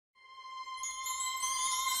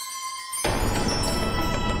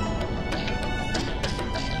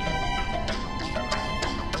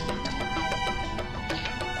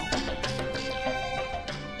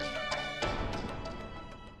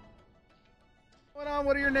What's going on?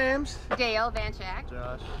 What are your names? Dale Van Schack.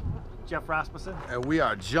 Josh. Jeff Rasmussen. And we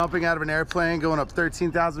are jumping out of an airplane going up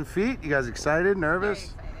 13,000 feet. You guys excited? Nervous?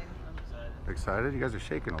 Very excited. I'm excited. Excited? You guys are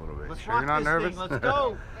shaking a little bit. Let's Sure rock you're not this nervous? thing. Let's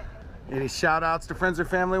go. Any shout outs to friends or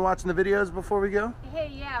family watching the videos before we go?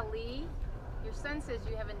 Hey, yeah, Lee, your son says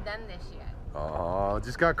you haven't done this yet. Oh,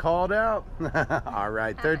 just got called out. All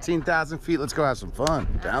right, 13,000 feet. Let's go have some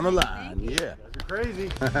fun. Down the line. Thank you. Yeah. You're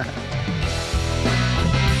crazy.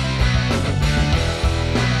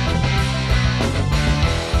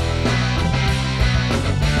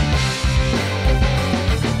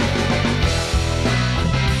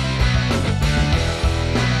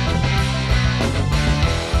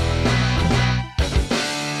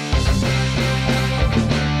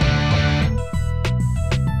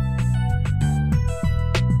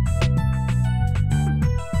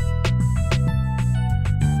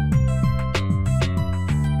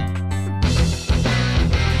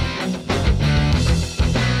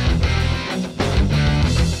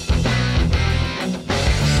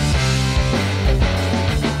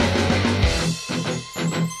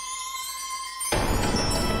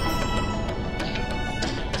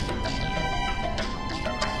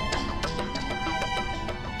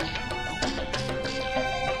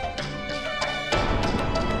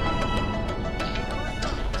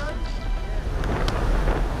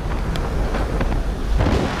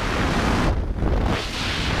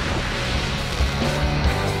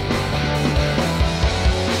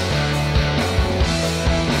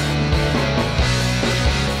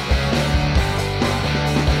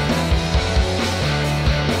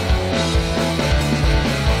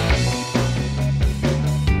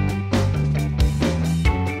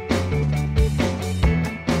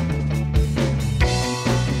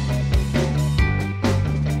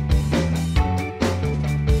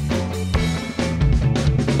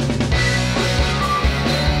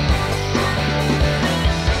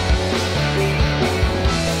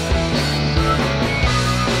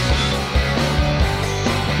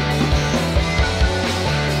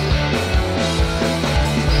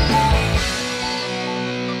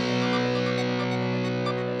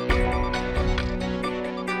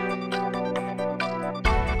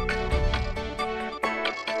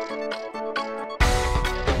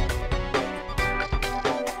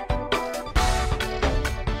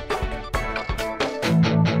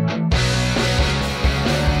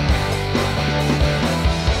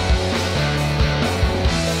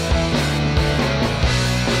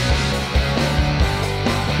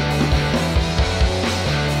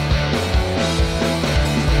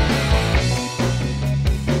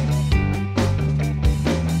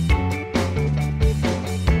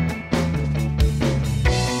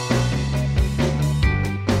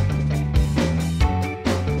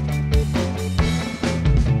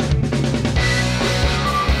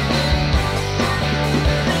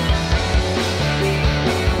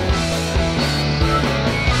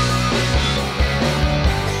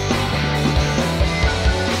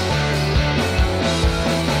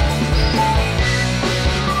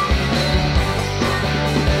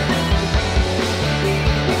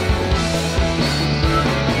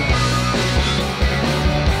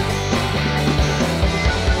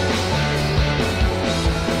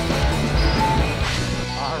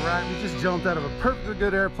 Jumped out of a perfectly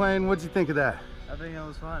good airplane. What'd you think of that? I think that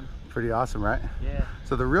was fun. Pretty awesome, right? Yeah.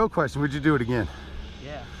 So the real question, would you do it again?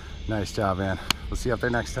 Yeah. Nice job, man. We'll see you up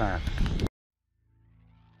there next time.